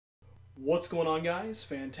What's going on, guys?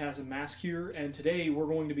 Phantasm Mask here, and today we're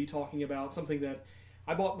going to be talking about something that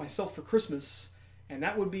I bought myself for Christmas, and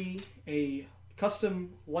that would be a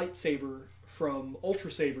custom lightsaber from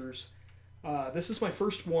Ultrasabers. This is my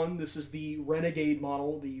first one. This is the Renegade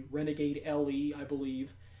model, the Renegade LE, I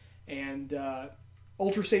believe, and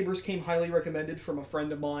Ultrasabers came highly recommended from a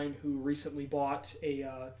friend of mine who recently bought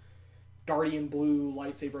a Guardian Blue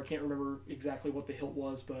lightsaber. I can't remember exactly what the hilt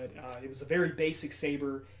was, but it was a very basic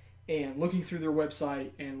saber. And looking through their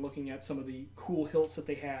website and looking at some of the cool hilts that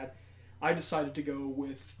they had, I decided to go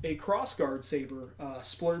with a crossguard saber,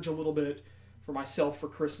 splurge a little bit for myself for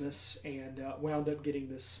Christmas, and wound up getting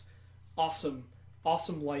this awesome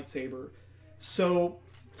lightsaber. So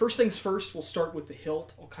first things first, we'll start with the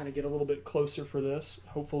hilt. I'll kind of get a little bit closer for this.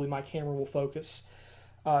 Hopefully my camera will focus.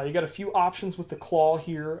 You got a few options with the claw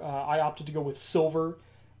here. I opted to go with silver.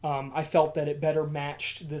 I felt that it better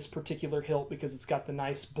matched this particular hilt because it's got the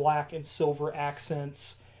nice black and silver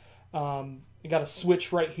accents. You got a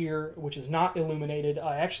switch right here, which is not illuminated.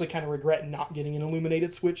 I actually kind of regret not getting an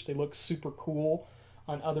illuminated switch. They look super cool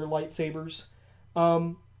on other lightsabers.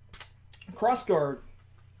 Crossguard,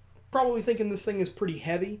 probably thinking this thing is pretty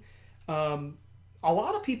heavy. A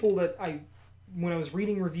lot of people that when I was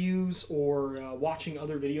reading reviews or watching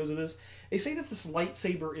other videos of this, they say that this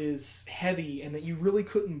lightsaber is heavy and that you really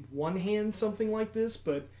couldn't one-hand something like this,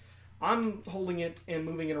 but I'm holding it and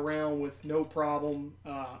moving it around with no problem.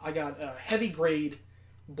 I got heavy grade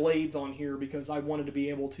blades on here because I wanted to be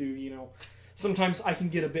able to, sometimes I can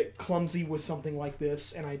get a bit clumsy with something like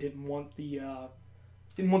this, and I didn't want the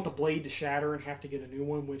blade to shatter and have to get a new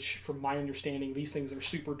one, which from my understanding, these things are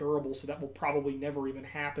super durable, so that will probably never even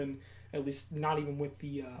happen, at least not even with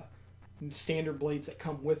the standard blades that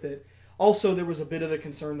come with it. Also, there was a bit of a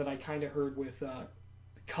concern that I kind of heard with the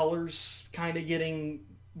colors kind of getting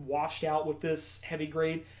washed out with this heavy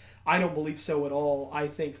grade. I don't believe so at all. I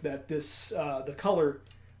think that this the color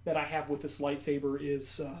that I have with this lightsaber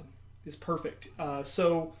is perfect.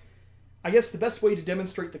 So I guess the best way to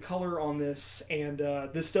demonstrate the color on this, and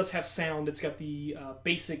this does have sound. It's got the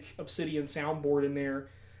basic Obsidian soundboard in there,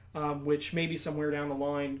 which maybe somewhere down the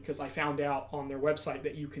line, because I found out on their website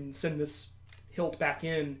that you can send this hilt back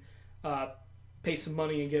in, pay some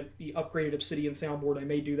money and get the upgraded Obsidian soundboard. I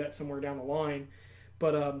may do that somewhere down the line.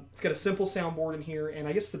 But it's got a simple soundboard in here, and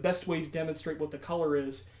I guess the best way to demonstrate what the color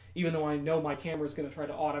is, even though I know my camera is going to try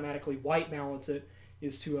to automatically white balance it,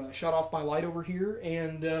 is to shut off my light over here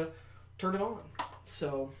and turn it on.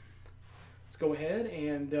 So let's go ahead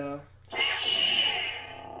and...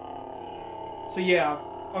 So yeah,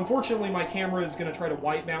 unfortunately my camera is going to try to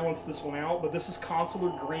white balance this one out, but this is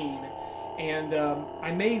consular green. And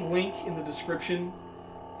I may link in the description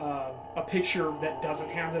a picture that doesn't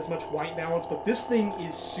have as much white balance, but this thing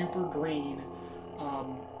is super green.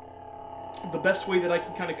 The best way that I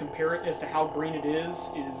can kind of compare it as to how green it is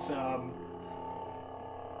kind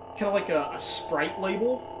of like a Sprite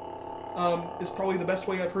label is probably the best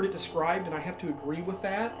way I've heard it described, and I have to agree with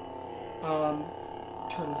that.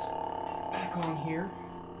 Turn this back on here.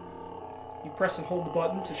 You press and hold the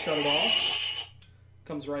button to shut it off.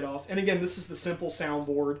 Comes right off. And again, this is the simple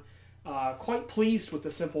soundboard. Quite pleased with the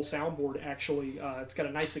simple soundboard, actually. It's got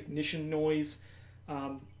a nice ignition noise.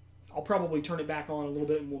 I'll probably turn it back on a little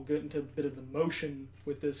bit and we'll get into a bit of the motion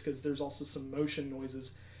with this because there's also some motion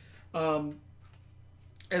noises.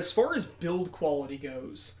 As far as build quality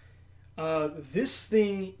goes, this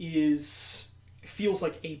thing feels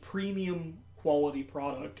like a premium quality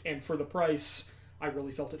product, and for the price, I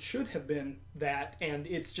really felt it should have been that, and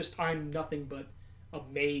it's just, I'm nothing but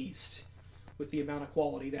amazed with the amount of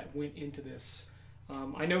quality that went into this.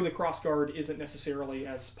 I know the crossguard isn't necessarily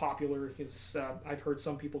as popular because I've heard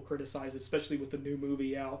some people criticize it, especially with the new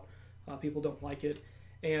movie out. People don't like it.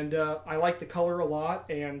 And I like the color a lot,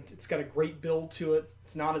 and it's got a great build to it.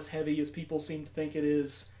 It's not as heavy as people seem to think it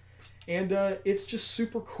is. And it's just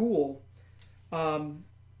super cool.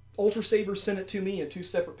 Ultrasabers sent it to me in two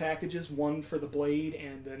separate packages, one for the blade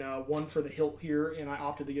and then one for the hilt here, and I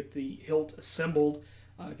opted to get the hilt assembled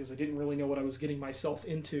because I didn't really know what I was getting myself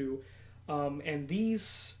into. And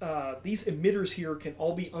these emitters here can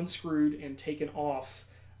all be unscrewed and taken off.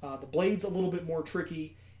 The blade's a little bit more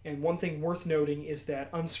tricky, and one thing worth noting is that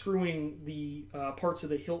unscrewing the parts of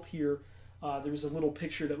the hilt here, there's a little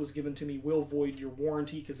picture that was given to me, will void your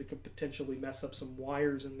warranty because it could potentially mess up some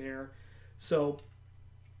wires in there. So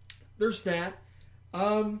there's that.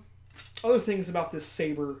 Other things about this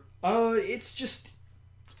saber, it's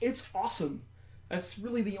awesome. That's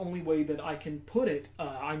really the only way that I can put it.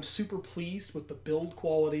 I'm super pleased with the build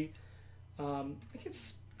quality. I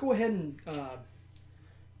guess go ahead and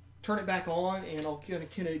turn it back on, and I'll kind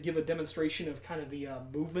of give a demonstration of kind of the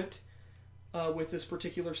movement with this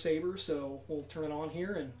particular saber. So we'll turn it on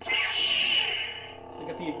here, and so you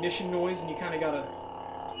got the ignition noise, and you kind of gotta.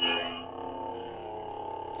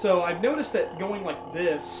 So I've noticed that going like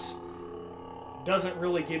this doesn't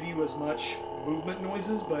really give you as much movement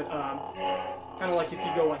noises, but kind of like if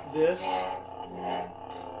you go like this,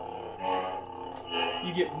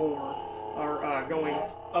 you get more. Or going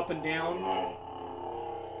up and down,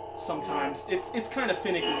 sometimes it's kind of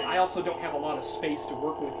finicky. I also don't have a lot of space to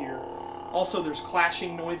work with here. Also, there's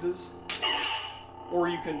clashing noises, or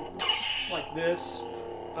you can, like this,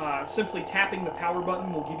 simply tapping the power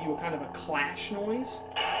button will give you a kind of a clash noise.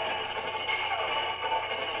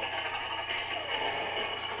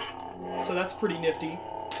 So that's pretty nifty.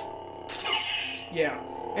 Yeah,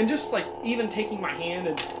 and just like even taking my hand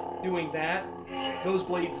and doing that, those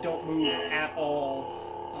blades don't move at all.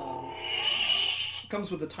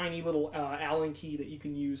 Comes with a tiny little Allen key that you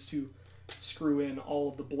can use to screw in all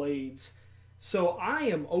of the blades. So I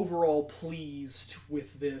am overall pleased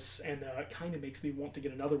with this, and it kind of makes me want to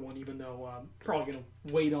get another one, even though I'm probably going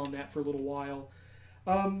to wait on that for a little while.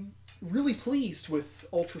 Really pleased with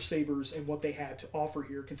Ultrasabers and what they had to offer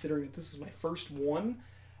here, considering that this is my first one.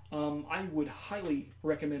 I would highly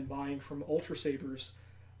recommend buying from Ultrasabers.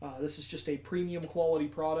 This is just a premium quality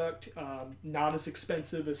product, not as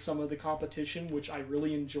expensive as some of the competition, which I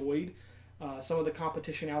really enjoyed. Some of the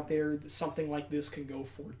competition out there, something like this can go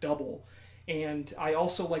for double. And I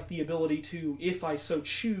also like the ability to, if I so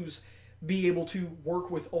choose, be able to work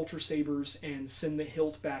with Ultrasabers and send the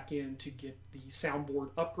hilt back in to get the soundboard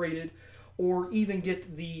upgraded, or even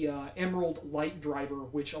get the Emerald Light Driver,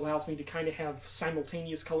 which allows me to kind of have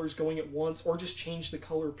simultaneous colors going at once, or just change the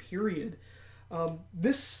color, period.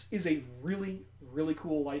 This is a really, really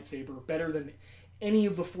cool lightsaber, better than any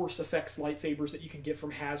of the Force Effects lightsabers that you can get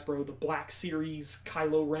from Hasbro. The Black Series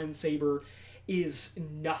Kylo Ren saber is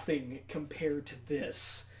nothing compared to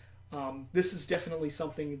this. This is definitely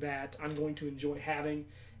something that I'm going to enjoy having,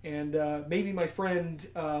 and maybe my friend,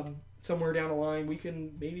 somewhere down the line, we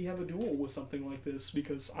can maybe have a duel with something like this,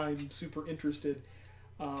 because I'm super interested.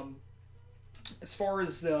 As far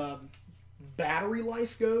as battery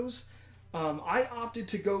life goes, I opted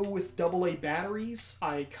to go with AA batteries.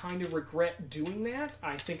 I kind of regret doing that.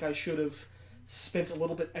 I think I should have spent a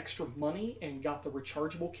little bit extra money and got the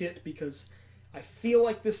rechargeable kit, because I feel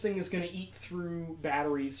like this thing is going to eat through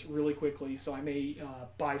batteries really quickly, so I may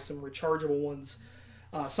buy some rechargeable ones.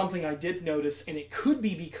 Something I did notice, and it could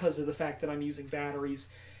be because of the fact that I'm using batteries,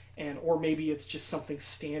 or maybe it's just something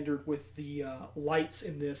standard with the lights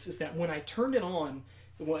in this, is that when I turned it on,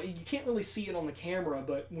 well, you can't really see it on the camera,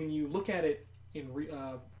 but when you look at it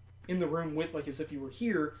in the room with, like, as if you were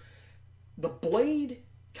here, the blade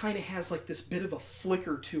kind of has like this bit of a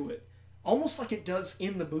flicker to it, almost like it does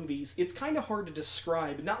in the movies. It's kind of hard to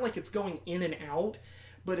describe. Not like it's going in and out,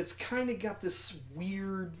 but it's kind of got this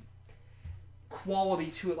weird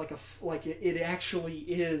quality to it, like it actually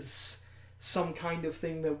is some kind of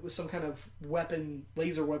thing that was some kind of weapon,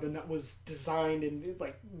 laser weapon that was designed and it,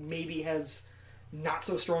 like, maybe has not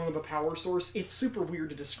so strong of a power source. It's super weird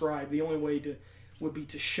to describe. The only way would be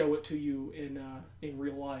to show it to you in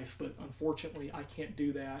real life, but unfortunately I can't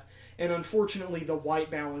do that. And unfortunately the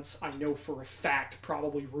white balance, I know for a fact,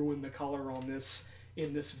 probably ruined the color on this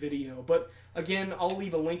in this video. But again, I'll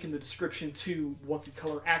leave a link in the description to what the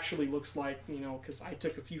color actually looks like, you know, because I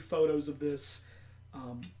took a few photos of this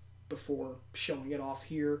before showing it off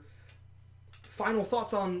here. Final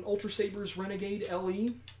thoughts on Ultrasabers Renegade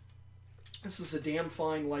LE. This is a damn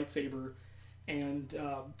fine lightsaber, and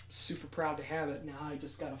super proud to have it. Now I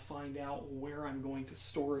just got to find out where I'm going to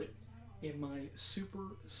store it in my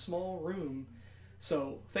super small room.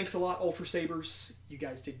 So thanks a lot, Ultrasabers. You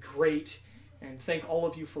guys did great, and thank all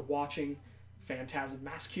of you for watching. Phantasm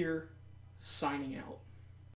Mask here, signing out.